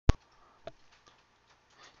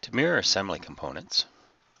To mirror assembly components,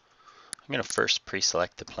 I'm going to first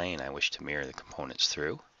pre-select the plane I wish to mirror the components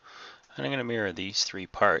through, and I'm going to mirror these three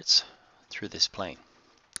parts through this plane.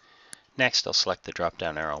 Next, I'll select the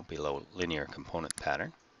drop-down arrow below Linear Component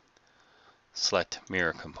Pattern, select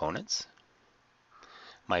Mirror Components.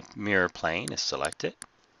 My mirror plane is selected.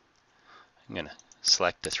 I'm going to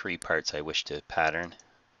select the three parts I wish to pattern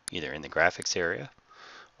either in the graphics area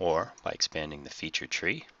or by expanding the feature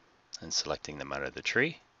tree and selecting them out of the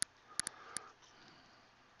tree.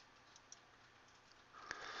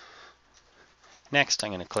 Next, I'm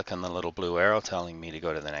going to click on the little blue arrow telling me to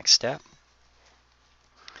go to the next step.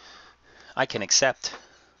 I can accept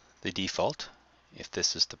the default if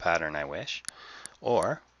this is the pattern I wish,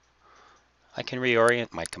 or I can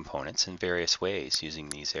reorient my components in various ways using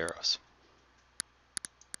these arrows.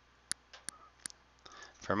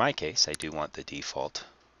 For my case, I do want the default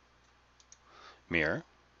mirror,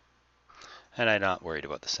 and I'm not worried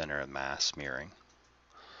about the center of mass mirroring.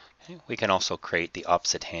 Okay, we can also create the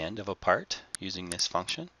opposite hand of a part using this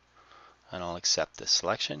function, and I'll accept this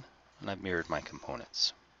selection, and I've mirrored my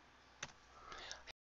components.